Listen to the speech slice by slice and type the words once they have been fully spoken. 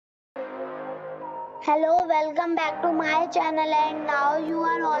Hello, welcome back to my channel, and now you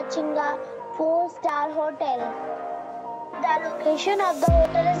are watching a 4-star hotel. The location of the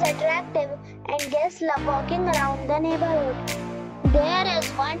hotel is attractive and guests love walking around the neighborhood. There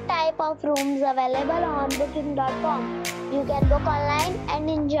is one type of rooms available on booking.com. You can book online and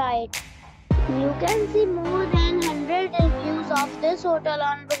enjoy it. You can see more than 100 reviews of this hotel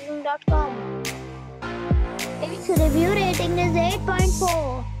on booking.com. Its review rating is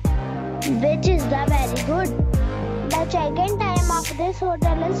 8.4. which is the very good. The check-in time of this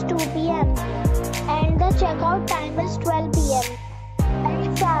hotel is 2 p.m. and the check-out time is 12 p.m.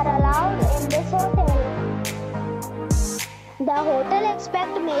 Pets are allowed in this hotel. The hotel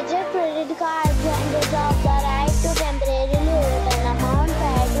accepts major credit cards and reserves the right to temporarily hold an amount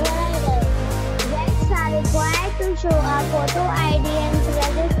prior to arrival. Guests are required to show a photo ID and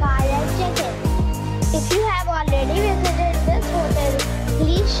credit card at check-in. If you have already visited this hotel,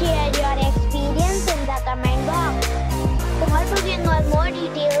 please share your experience in the comment box. For booking or more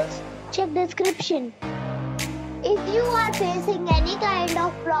details, check description. If you are facing any kind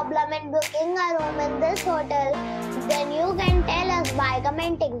of problem in booking a room in this hotel, then you can tell us by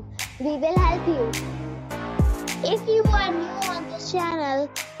commenting. We will help you. If you are new on this channel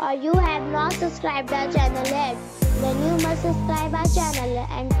or you have not subscribed our channel yet, then you must subscribe our channel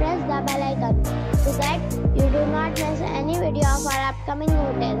and press the bell icon so that you do not miss any video of our upcoming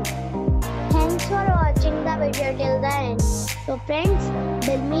hotel. Thanks for watching the video till the end. So friends,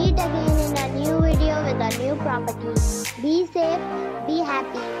 we'll meet again in a new video with a new property. Be safe, be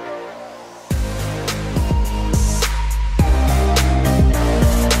happy.